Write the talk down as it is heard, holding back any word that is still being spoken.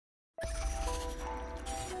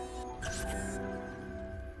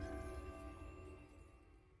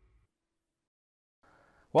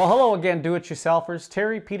Well, hello again, do-it-yourselfers.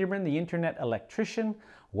 Terry Peterman, the Internet Electrician.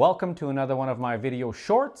 Welcome to another one of my video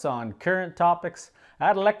shorts on current topics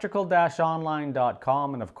at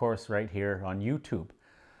electrical-online.com and of course right here on YouTube.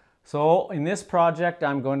 So in this project,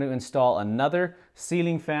 I'm going to install another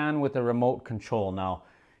ceiling fan with a remote control. Now,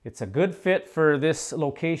 it's a good fit for this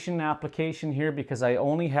location application here because I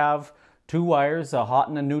only have two wires, a hot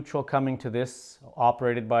and a neutral, coming to this,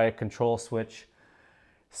 operated by a control switch.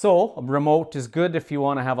 So a remote is good if you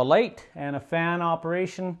want to have a light and a fan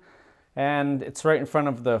operation, and it's right in front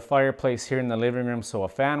of the fireplace here in the living room, so a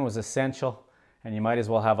fan was essential, and you might as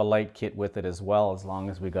well have a light kit with it as well, as long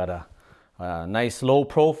as we got a nice low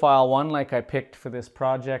profile one like I picked for this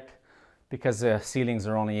project because the ceilings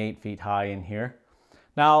are only 8 feet high in here.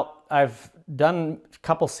 Now, I've done a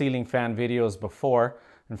couple ceiling fan videos before.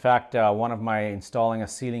 In fact, one of my installing a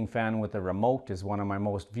ceiling fan with a remote is one of my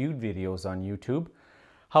most viewed videos on YouTube.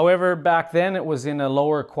 However, back then it was in a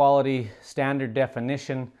lower quality standard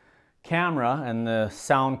definition camera and the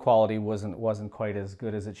sound quality wasn't quite as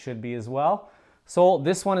good as it should be as well. So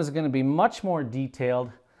this one is going to be much more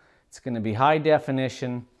detailed. It's going to be high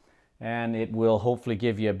definition and it will hopefully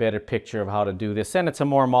give you a better picture of how to do this. And it's a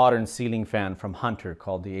more modern ceiling fan from Hunter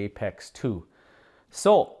called the Apex 2.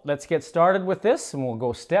 So let's get started with this and we'll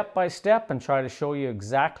go step by step and try to show you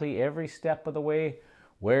exactly every step of the way,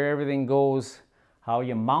 where everything goes, how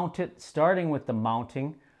you mount it, starting with the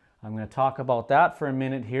mounting. I'm going to talk about that for a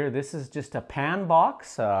minute here. This is just a pan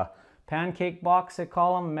box, a pancake box they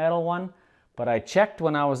call them, metal one. But I checked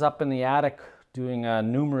when I was up in the attic doing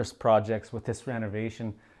numerous projects with this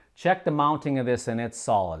renovation, checked the mounting of this and it's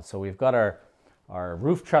solid. So we've got our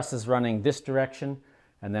roof trusses running this direction,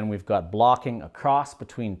 and then we've got blocking across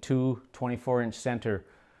between two 24-inch center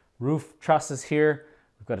roof trusses here.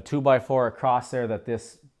 We've got a 2x4 across there that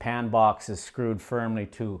this pan box is screwed firmly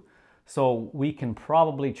to. So we can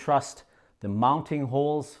probably trust the mounting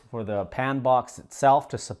holes for the pan box itself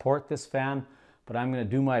to support this fan, but I'm going to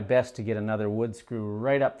do my best to get another wood screw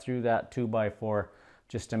right up through that 2x4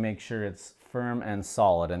 just to make sure it's firm and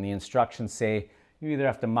solid. And the instructions say you either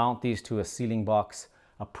have to mount these to a ceiling box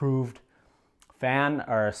approved fan,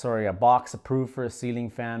 or sorry, a box approved for a ceiling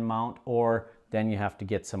fan mount, or then you have to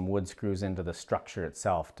get some wood screws into the structure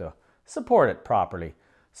itself to support it properly.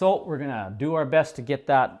 So we're gonna do our best to get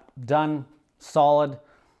that done solid,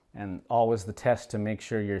 and always the test to make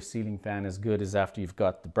sure your ceiling fan is good is after you've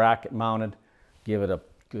got the bracket mounted, give it a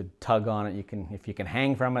good tug on it. If you can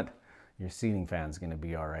hang from it, your ceiling fan's gonna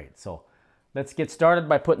be all right. So let's get started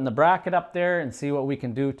by putting the bracket up there and see what we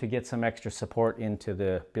can do to get some extra support into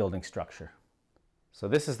the building structure. So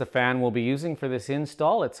this is the fan we'll be using for this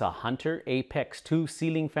install. It's a Hunter Apex 2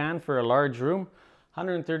 ceiling fan for a large room,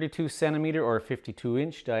 132 centimeter or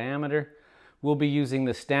 52-inch diameter. We'll be using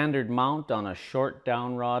the standard mount on a short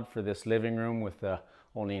down rod for this living room with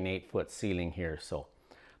only an 8-foot ceiling here. So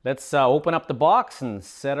let's open up the box and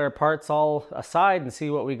set our parts all aside and see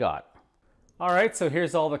what we got. All right, so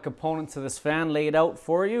here's all the components of this fan laid out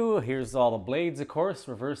for you. Here's all the blades, of course,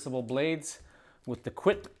 reversible blades with the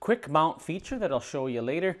quick mount feature that I'll show you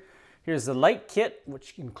later. Here's the light kit,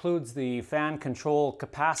 which includes the fan control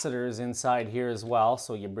capacitors inside here as well.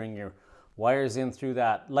 So you bring your wires in through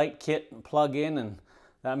that light kit and plug in, and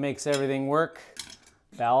that makes everything work.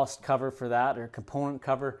 Ballast cover for that, or component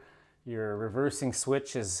cover. Your reversing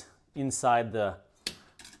switch is inside the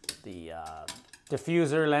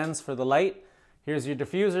diffuser lens for the light. Here's your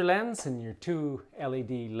diffuser lens and your two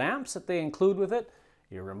LED lamps that they include with it.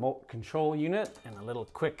 Your remote control unit and a little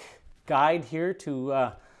quick guide here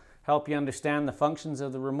to help you understand the functions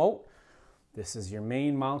of the remote. This is your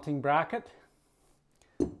main mounting bracket.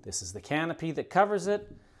 This is the canopy that covers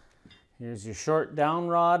it. Here's your short down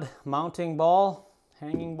rod mounting ball,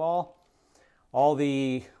 hanging ball. All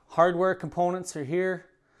the hardware components are here.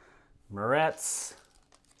 Morettes,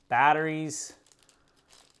 batteries,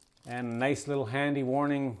 and a nice little handy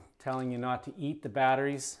warning telling you not to eat the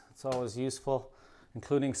batteries. It's always useful,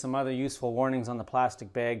 including some other useful warnings on the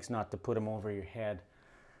plastic bags not to put them over your head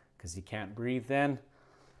because you can't breathe then.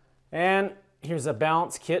 And here's a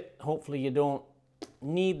balance kit. Hopefully you don't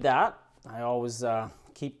need that. I always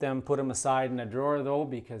keep them, put them aside in a drawer though,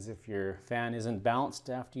 because if your fan isn't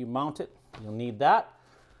balanced after you mount it, you'll need that.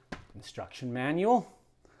 Instruction manual,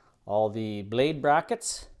 all the blade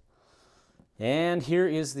brackets, and here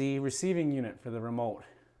is the receiving unit for the remote.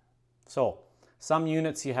 So some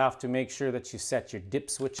units you have to make sure that you set your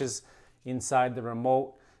dip switches inside the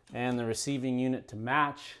remote and the receiving unit to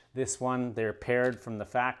match. This one, they're paired from the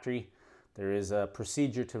factory. There is a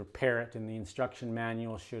procedure to pair it in the instruction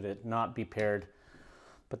manual should it not be paired.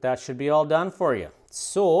 But that should be all done for you.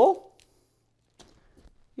 So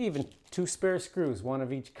Even 2 spare screws, one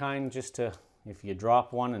of each kind, just to, if you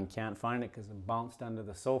drop one and can't find it because it bounced under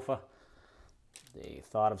the sofa, they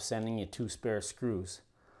thought of sending you 2 spare screws.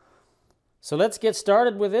 So let's get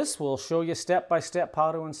started with this. We'll show you step by step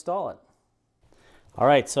how to install it. All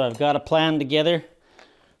right, so I've got a plan together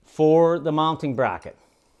for the mounting bracket.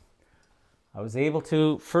 I was able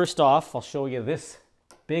to, first off, I'll show you this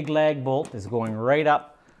big lag bolt is going right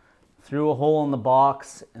up through a hole in the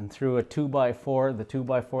box and through a 2x4, the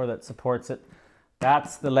 2x4 that supports it.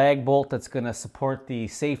 That's the lag bolt that's going to support the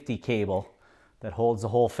safety cable that holds the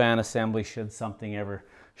whole fan assembly. Should something ever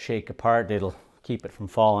shake apart, it'll keep it from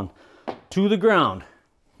falling to the ground.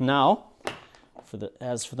 Now,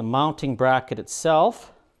 as for the mounting bracket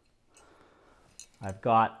itself, I've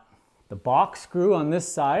got the box screw on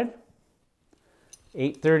this side,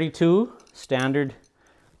 832 standard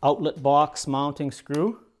outlet box mounting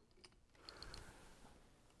screw.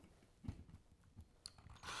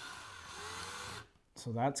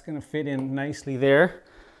 So that's going to fit in nicely there.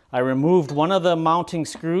 I removed one of the mounting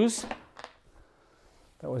screws.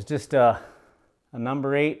 That was just a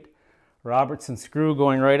number 8 Robertson screw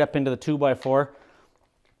going right up into the 2x4.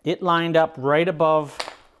 It lined up right above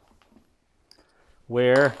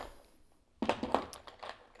where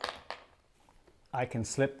I can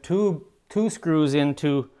slip two screws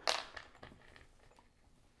into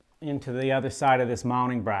the other side of this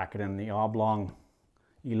mounting bracket and the oblong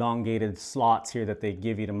elongated slots here that they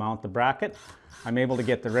give you to mount the bracket. I'm able to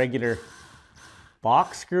get the regular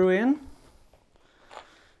box screw in,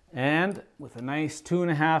 and with a nice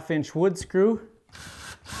 2.5-inch wood screw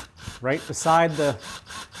right beside the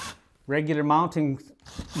regular mounting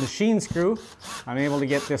machine screw, I'm able to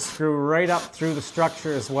get this screw right up through the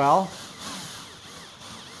structure as well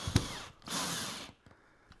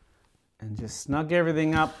and just snug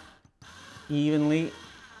everything up evenly.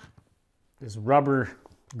 There's rubber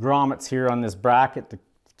grommets here on this bracket to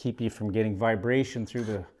keep you from getting vibration through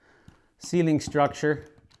the ceiling structure.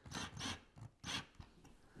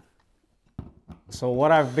 So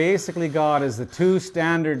what I've basically got is the 2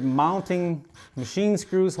 standard mounting machine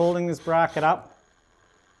screws holding this bracket up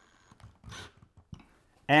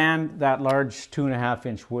and that large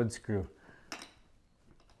 2.5-inch wood screw.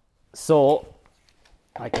 So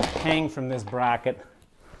I can hang from this bracket.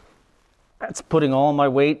 That's putting all my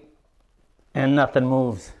weight and nothing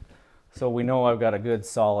moves. So we know I've got a good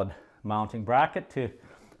solid mounting bracket to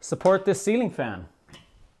support this ceiling fan.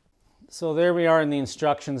 So there we are in the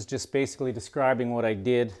instructions, just basically describing what I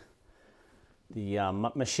did. The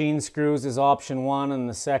machine screws is option 1, and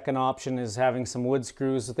the second option is having some wood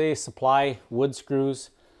screws. They supply wood screws.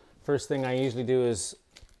 First thing I usually do is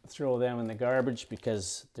throw them in the garbage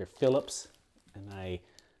because they're Phillips, and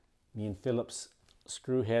me and Phillips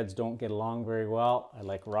screw heads don't get along very well. I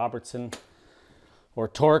like Robertson or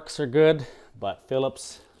Torx are good, but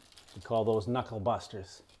Phillips, we call those knuckle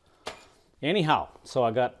busters. Anyhow, so I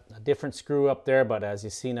got a different screw up there, but as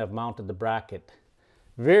you've seen, I've mounted the bracket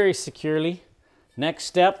very securely. Next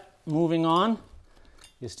step, moving on,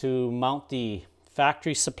 is to mount the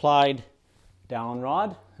factory supplied down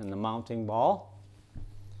rod and the mounting ball.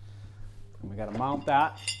 And we got to mount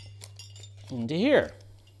that into here.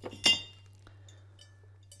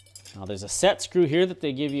 Now there's a set screw here that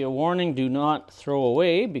they give you a warning, do not throw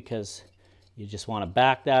away, because you just want to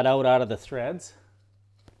back that out of the threads.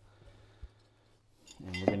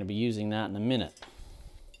 And we're going to be using that in a minute.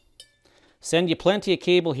 Send you plenty of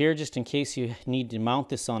cable here just in case you need to mount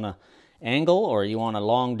this on an angle, or you want a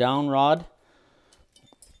long down rod,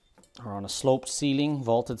 or on a sloped ceiling,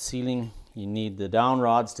 vaulted ceiling. You need the down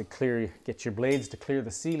rods to get your blades to clear the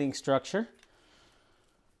ceiling structure.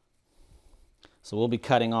 So we'll be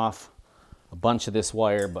cutting off a bunch of this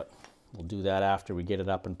wire, but we'll do that after we get it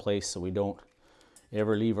up in place so we don't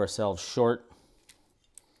ever leave ourselves short.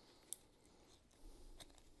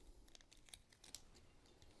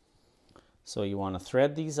 So you want to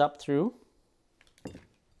thread these up through.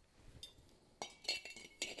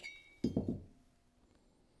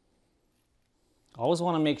 Always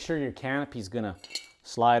want to make sure your canopy is going to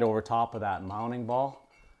slide over top of that mounting ball.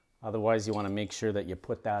 Otherwise, you want to make sure that you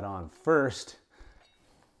put that on first.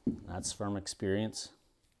 That's from experience.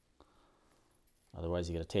 Otherwise,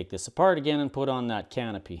 you got to take this apart again and put on that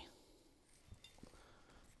canopy.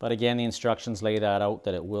 But again, the instructions lay that out,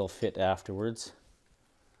 that it will fit afterwards.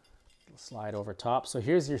 It'll slide over top. So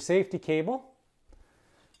here's your safety cable.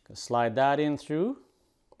 Gonna slide that in through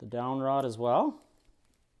the down rod as well.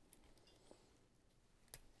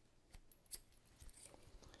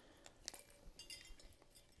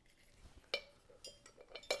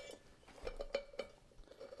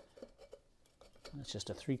 It's just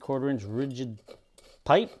a 3/4 inch rigid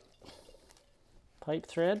pipe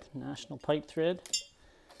thread, national pipe thread.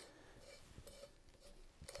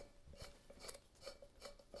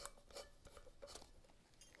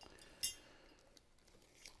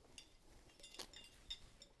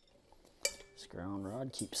 This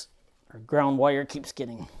ground wire keeps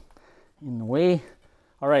getting in the way.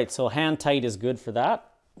 All right, so hand tight is good for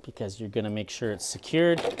that because you're going to make sure it's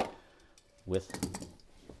secured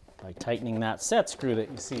by tightening that set screw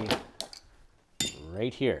that you see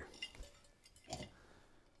right here.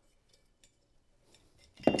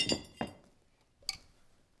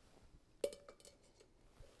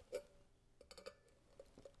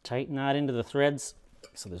 Tighten that into the threads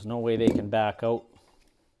so there's no way they can back out.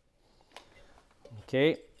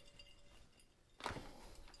 Okay.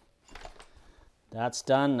 That's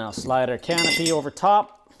done. Now slide our canopy over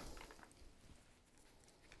top.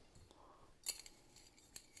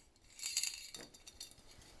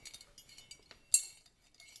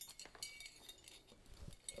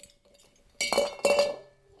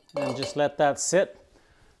 And just let that sit.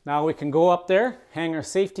 Now we can go up there, hang our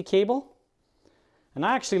safety cable. And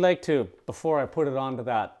I actually like to, before I put it onto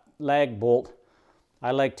that lag bolt,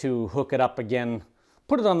 I like to hook it up again.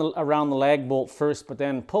 Put it on around the lag bolt first, but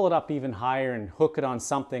then pull it up even higher and hook it on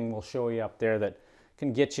something we'll show you up there that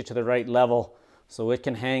can get you to the right level so it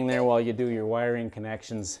can hang there while you do your wiring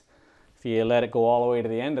connections. If you let it go all the way to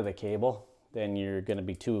the end of the cable, then you're going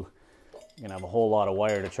to have a whole lot of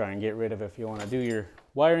wire to try and get rid of if you want to do your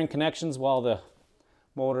wiring connections while the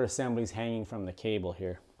motor assembly is hanging from the cable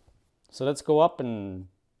here. So let's go up and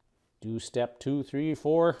do step 2, 3,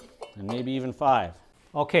 4, and maybe even 5.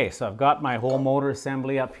 Okay, so I've got my whole motor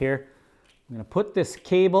assembly up here. I'm going to put this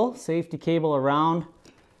cable, safety cable, around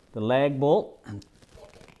the lag bolt and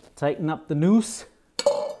tighten up the noose.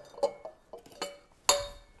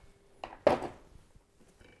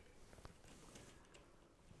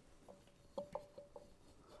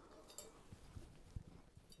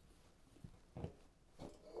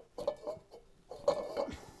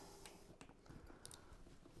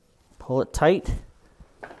 Pull it tight.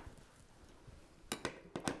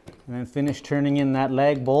 And then finish turning in that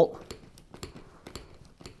lag bolt.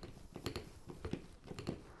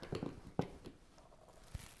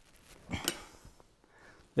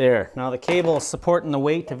 There, now the cable is supporting the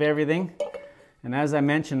weight of everything. And as I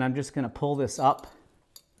mentioned, I'm just going to pull this up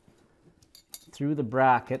through the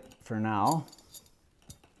bracket for now.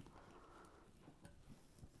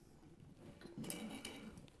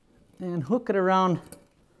 And hook it around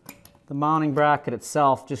the mounting bracket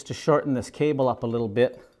itself just to shorten this cable up a little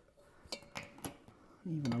bit.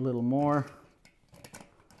 Even a little more.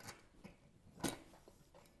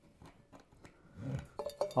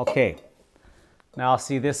 Okay, now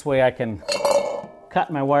see, this way I can cut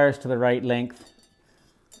my wires to the right length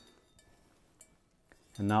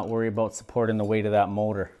and not worry about supporting the weight of that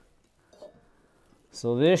motor.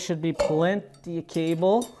 So this should be plenty of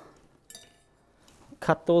cable.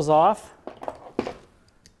 Cut those off.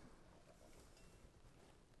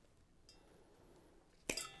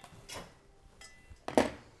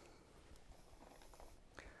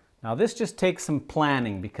 Now this just takes some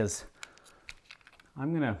planning because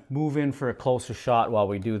I'm going to move in for a closer shot while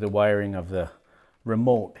we do the wiring of the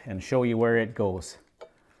remote and show you where it goes.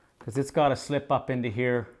 Because it's got to slip up into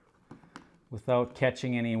here without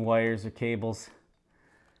catching any wires or cables.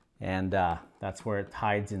 And that's where it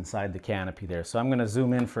hides inside the canopy there. So I'm going to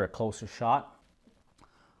zoom in for a closer shot.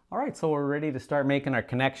 All right, so we're ready to start making our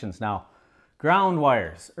connections. Now, ground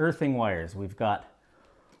wires, earthing wires. We've got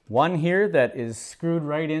one here that is screwed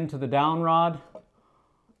right into the down rod,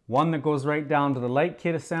 one that goes right down to the light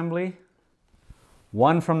kit assembly,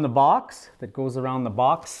 one from the box that goes around the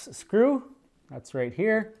box screw, that's right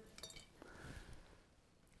here,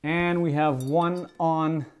 and we have one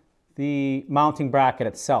on the mounting bracket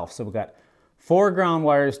itself. So we've got 4 ground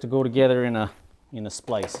wires to go together in a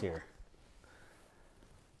splice here.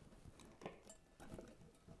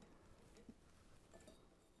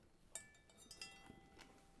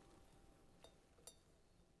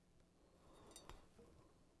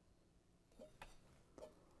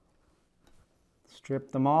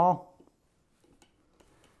 Strip them all.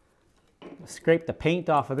 Scrape the paint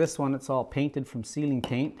off of this one. It's all painted from sealing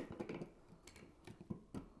paint.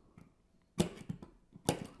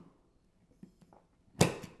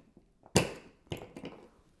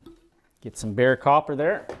 Get some bare copper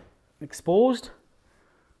there, exposed.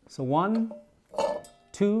 So 1,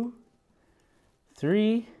 2,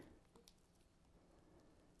 3.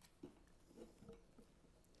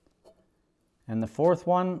 And the 4th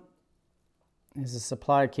one is a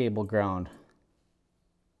supply cable ground.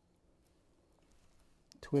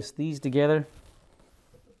 Twist these together.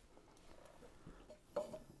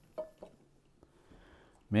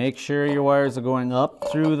 Make sure your wires are going up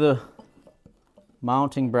through the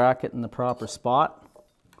mounting bracket in the proper spot.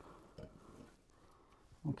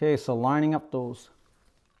 Okay, so lining up those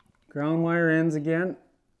ground wire ends again.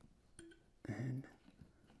 And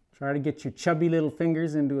try to get your chubby little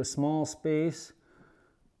fingers into a small space,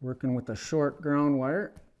 working with a short ground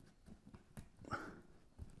wire.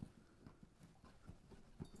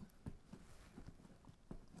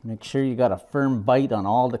 Make sure you got a firm bite on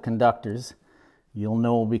all the conductors. You'll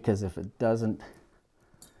know, because if it doesn't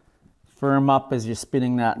firm up as you're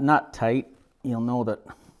spinning that nut tight, you'll know that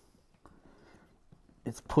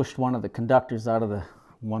it's pushed one of the conductors out of the,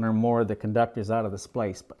 one or more of the conductors out of the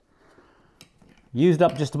splice. But used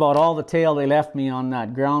up just about all the tail they left me on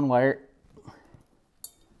that ground wire.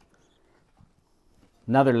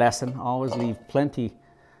 Another lesson, always leave plenty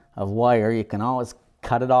of wire. You can always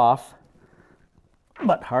cut it off,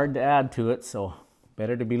 but hard to add to it, so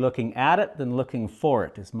better to be looking at it than looking for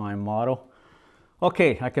it is my motto.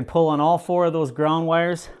 Okay, I can pull on all 4 of those ground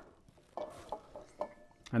wires,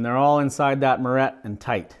 and they're all inside that moret and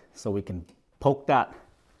tight, so we can poke that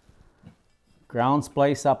ground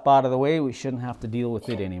splice up out of the way. We shouldn't have to deal with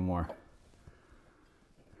it anymore.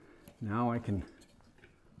 Now I can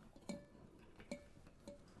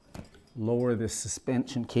lower this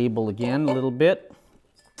suspension cable again a little bit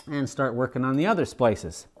and start working on the other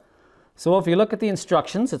splices. So if you look at the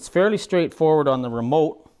instructions, it's fairly straightforward on the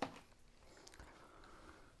remote.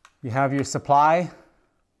 You have your supply,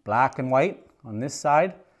 black and white on this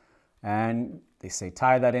side, and they say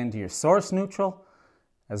tie that into your source neutral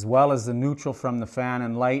as well as the neutral from the fan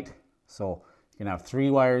and light. So you can have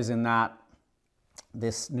 3 wires in that.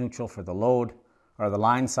 This neutral for the load or the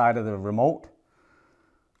line side of the remote.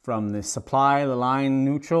 From the supply, the line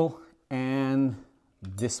neutral, and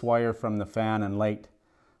this wire from the fan and light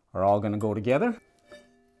are all going to go together.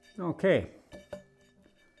 Okay,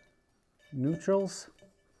 neutrals.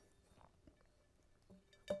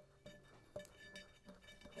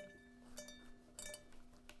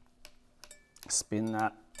 Spin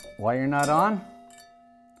that wire nut on.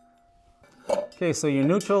 Okay, so your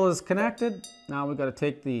neutral is connected. Now we've got to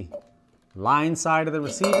take the line side of the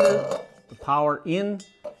receiver, the power in,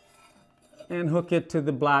 and hook it to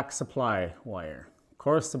the black supply wire. Of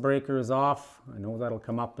course, the breaker is off. I know that'll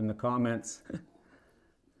come up in the comments.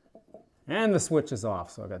 And the switch is off,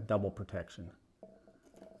 so I've got double protection.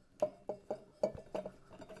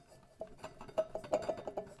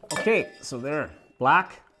 Okay, so there,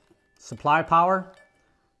 black supply power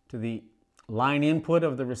to the line input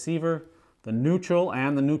of the receiver, the neutral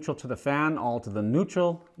and the neutral to the fan, all to the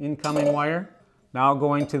neutral incoming wire. Now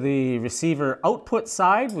going to the receiver output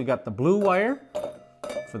side, we got the blue wire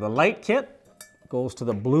for the light kit. Goes to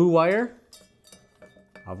the blue wire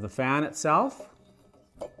of the fan itself.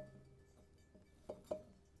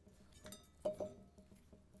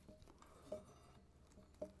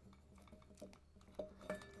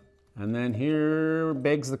 And then here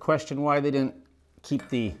begs the question why they didn't keep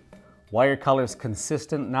the wire colors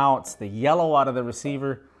consistent. Now it's the yellow out of the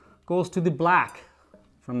receiver goes to the black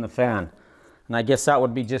from the fan. And I guess that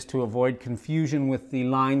would be just to avoid confusion with the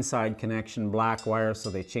line side connection black wire, so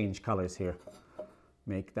they change colors here.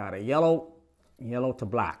 Make that a yellow, yellow to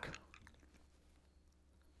black.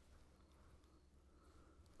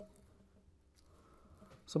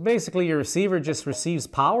 So basically your receiver just receives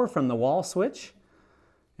power from the wall switch,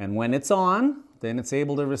 and when it's on, then it's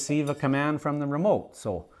able to receive a command from the remote.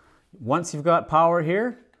 So once you've got power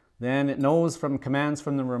here, then it knows from commands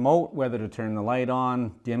from the remote whether to turn the light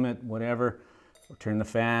on, dim it, whatever, or turn the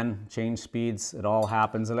fan, change speeds. It all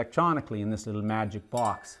happens electronically in this little magic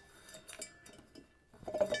box.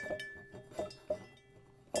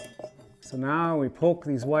 So now we poke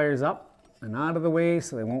these wires up and out of the way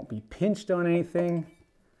so they won't be pinched on anything.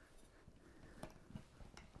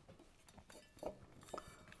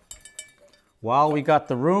 While we got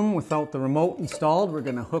the room without the remote installed, we're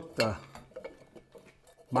going to hook the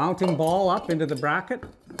mounting ball up into the bracket,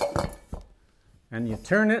 and you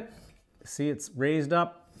turn it, see it's raised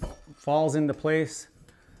up, falls into place,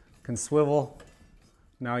 can swivel.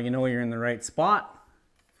 Now you know you're in the right spot.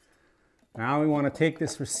 Now we want to take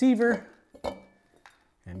this receiver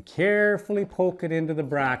and carefully poke it into the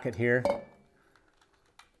bracket here.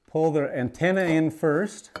 Pull the antenna in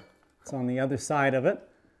first. It's on the other side of it.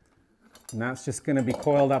 And that's just going to be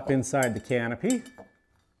coiled up inside the canopy.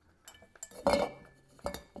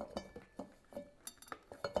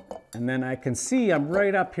 And then I can see, I'm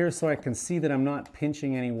right up here so I can see that I'm not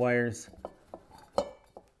pinching any wires.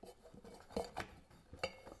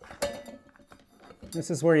 This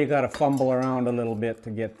is where you got to fumble around a little bit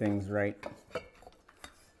to get things right.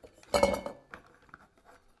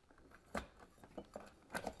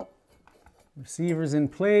 Receiver's in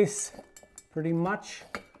place, pretty much.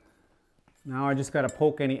 Now I just got to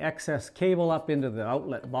poke any excess cable up into the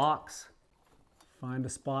outlet box. Find a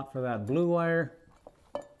spot for that blue wire.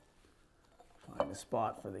 Find a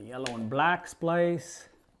spot for the yellow and black splice.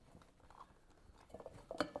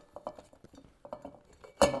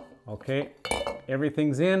 Okay,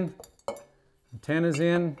 everything's in. Antenna's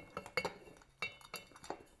in.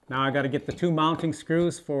 Now I got to get the 2 mounting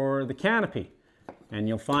screws for the canopy. And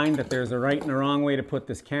you'll find that there's a right and a wrong way to put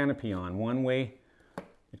this canopy on. One way,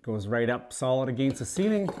 it goes right up solid against the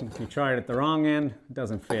ceiling. If you try it at the wrong end, it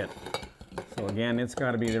doesn't fit. So again, it's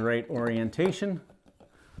got to be the right orientation.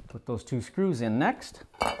 Put those 2 screws in next.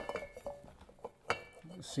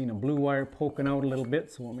 Seen a blue wire poking out a little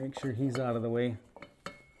bit, so we'll make sure he's out of the way.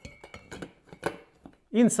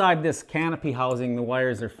 Inside this canopy housing, the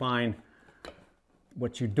wires are fine.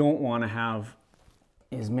 What you don't want to have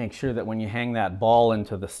is make sure that when you hang that ball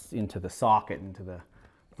into the socket, into the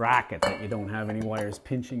bracket, that you don't have any wires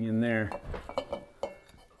pinching in there,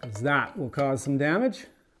 because that will cause some damage.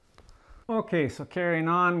 Okay, so carrying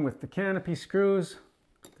on with the canopy screws,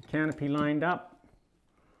 the canopy lined up.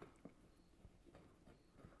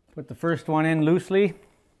 Put the first one in loosely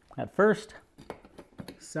at first,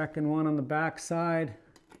 second one on the back side,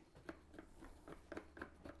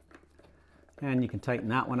 and you can tighten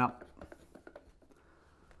that one up.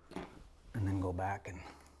 And then go back and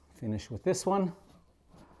finish with this one.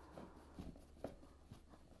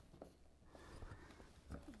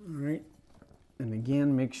 All right, and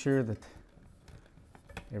again, make sure that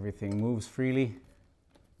everything moves freely.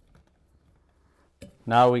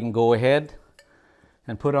 Now we can go ahead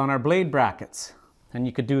and put on our blade brackets. And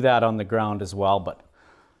you could do that on the ground as well, but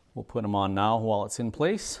we'll put them on now while it's in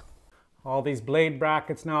place. All these blade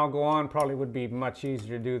brackets now go on. Probably would be much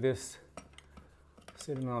easier to do this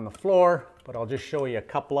sitting on the floor, but I'll just show you a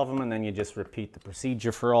couple of them and then you just repeat the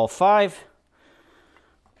procedure for all 5.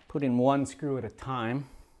 Put in 1 screw at a time,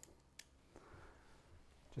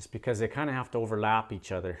 just because they kind of have to overlap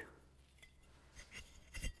each other.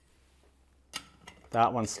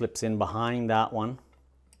 That one slips in behind that one.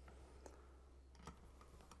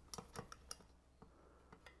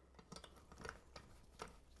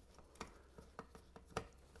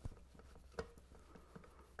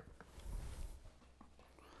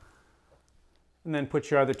 And then put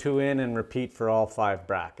your other 2 in and repeat for all 5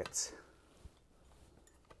 brackets.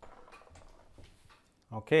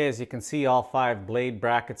 Okay, as you can see, all 5 blade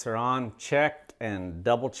brackets are on, checked and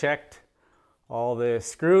double checked. All the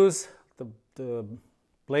screws, the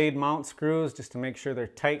blade mount screws, just to make sure they're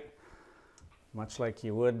tight, much like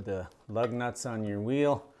you would the lug nuts on your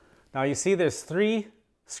wheel. Now you see there's 3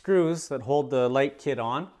 screws that hold the light kit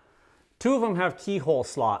on. 2 of them have keyhole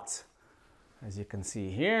slots, as you can see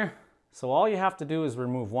here. So all you have to do is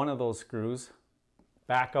remove one of those screws,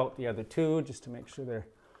 back out the other 2 just to make sure they're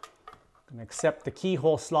going to accept the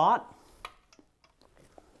keyhole slot.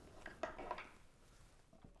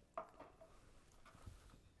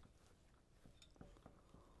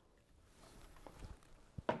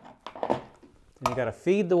 Then you got to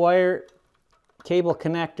feed the wire cable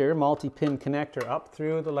connector, multi-pin connector, up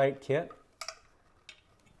through the light kit.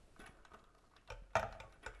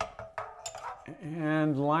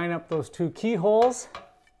 And line up those 2 keyholes.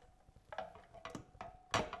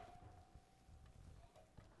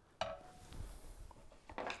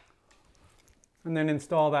 And then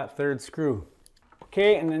install that 3rd screw.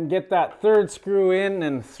 Okay, and then get that 3rd screw in,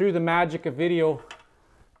 and through the magic of video,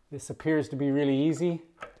 this appears to be really easy.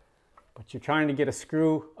 But you're trying to get a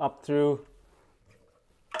screw up through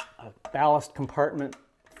a ballast compartment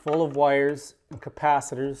full of wires and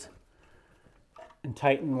capacitors and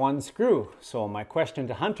tighten 1 screw. So my question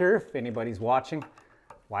to Hunter, if anybody's watching,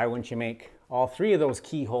 why wouldn't you make all 3 of those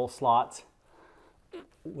keyhole slots?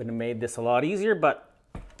 Would have made this a lot easier, but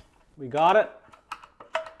we got it.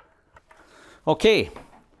 Okay,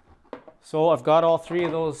 so I've got all 3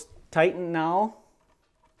 of those tightened now.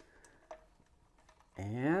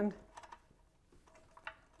 And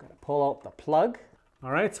got to pull out the plug.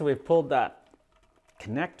 All right, so we've pulled that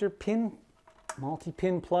connector pin,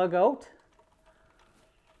 multi-pin plug out.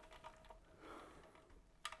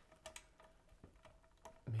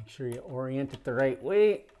 Make sure you orient it the right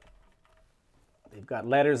way. They've got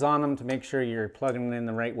letters on them to make sure you're plugging it in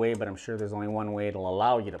the right way, but I'm sure there's only one way it'll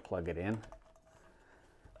allow you to plug it in.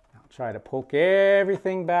 Now try to poke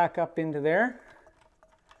everything back up into there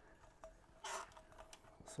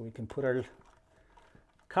so we can put our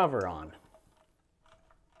cover on.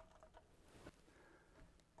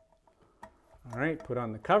 All right, put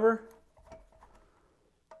on the cover.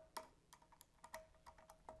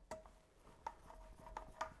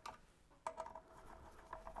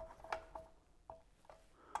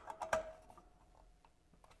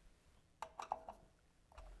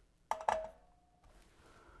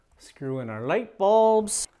 screw in our light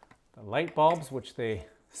bulbs. The light bulbs which they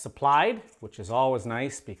supplied, which is always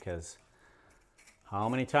nice because how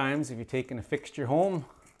many times have you taken a fixture home?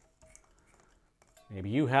 Maybe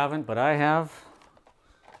you haven't, but I have.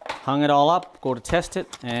 Hung it all up, go to test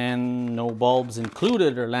it, and no bulbs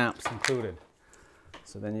included or lamps included.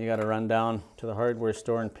 So then you got to run down to the hardware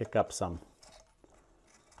store and pick up some.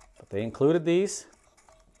 But they included these.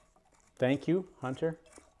 Thank you, Hunter.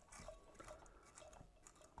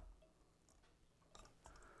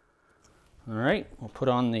 All right, we'll put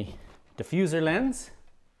on the diffuser lens.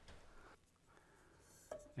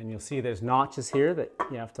 And you'll see there's notches here that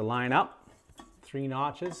you have to line up. 3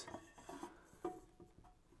 notches.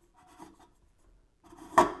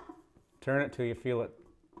 Turn it till you feel it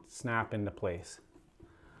snap into place.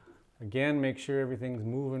 Again, make sure everything's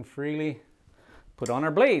moving freely. Put on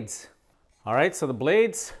our blades. All right, so the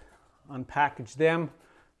blades, unpackage them.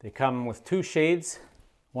 They come with 2 shades,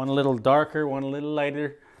 one a little darker, one a little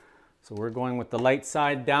lighter. So we're going with the light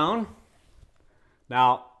side down.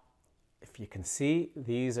 Now, if you can see,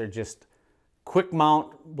 these are just quick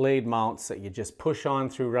mount blade mounts that you just push on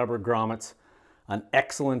through rubber grommets. An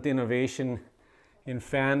excellent innovation in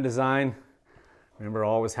fan design. Remember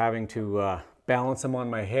always having to balance them on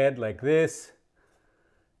my head like this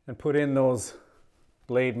and put in those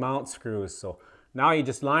blade mount screws. So now you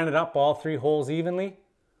just line it up all 3 holes evenly,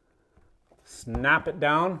 snap it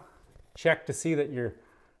down, check to see that your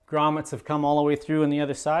grommets have come all the way through on the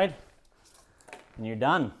other side, and you're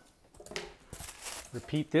done.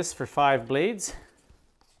 Repeat this for 5 blades.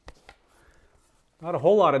 Not a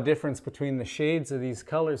whole lot of difference between the shades of these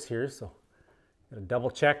colors here, so you gotta double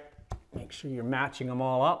check, make sure you're matching them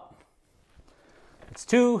all up. It's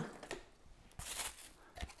 2.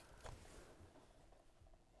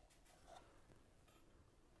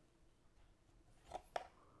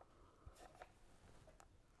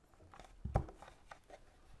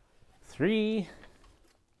 Three.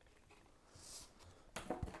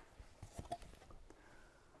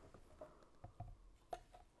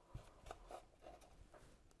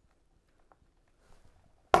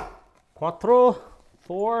 4,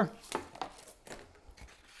 4.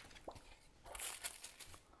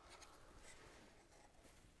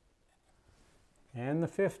 And the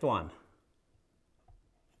 5th one.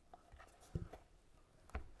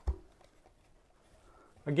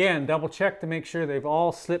 Again, double check to make sure they've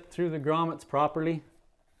all slipped through the grommets properly.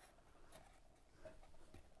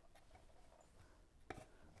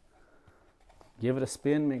 Give it a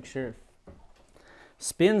spin, make sure it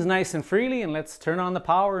spins nice and freely, and let's turn on the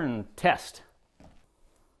power and test.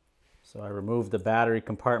 So I removed the battery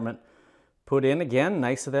compartment, put in again,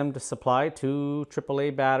 nice of them to supply 2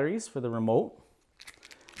 AAA batteries for the remote.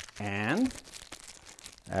 And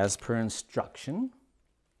as per instruction,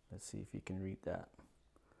 let's see if you can read that.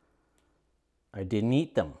 I didn't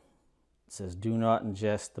eat them. It says do not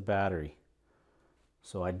ingest the battery.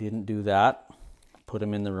 So I didn't do that. Put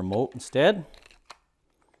them in the remote instead.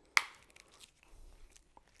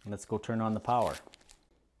 Let's go turn on the power.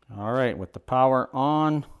 All right, with the power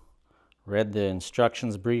on, read the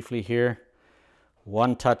instructions briefly here.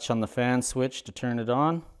 1 touch on the fan switch to turn it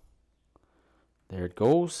on. There it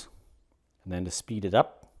goes. And then to speed it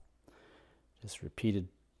up, just repeated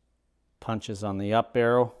punches on the up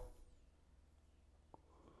arrow.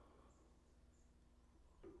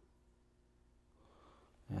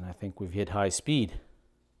 And I think we've hit high speed.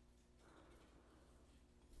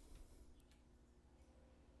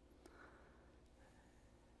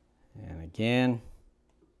 And again,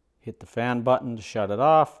 hit the fan button to shut it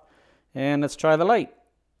off. And let's try the light.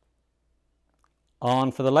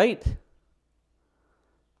 On for the light.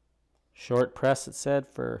 Short press, it said,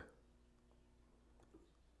 for,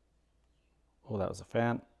 oh, that was a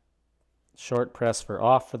fan. Short press for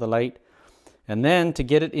off for the light. And then to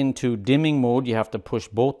get it into dimming mode, you have to push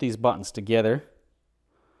both these buttons together.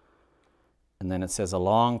 And then it says a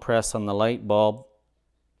long press on the light bulb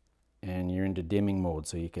and you're into dimming mode.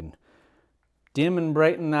 So you can dim and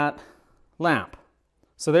brighten that lamp.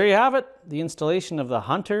 So there you have it, the installation of the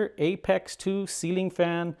Hunter Apex 2 ceiling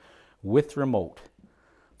fan with remote.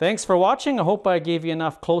 Thanks for watching. I hope I gave you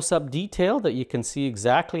enough close-up detail that you can see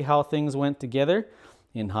exactly how things went together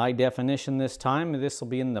in high definition this time. This will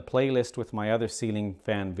be in the playlist with my other ceiling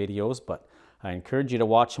fan videos, but I encourage you to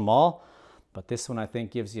watch them all. But this one I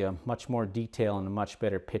think gives you a much more detail and a much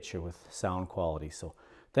better picture with sound quality. So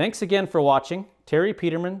thanks again for watching. Terry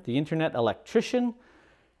Peterman, the Internet Electrician.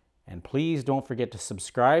 And please don't forget to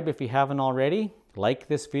subscribe if you haven't already. Like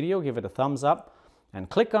this video, give it a thumbs up, and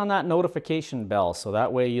click on that notification bell so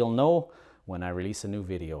that way you'll know when I release a new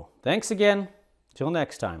video. Thanks again. Till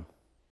next time.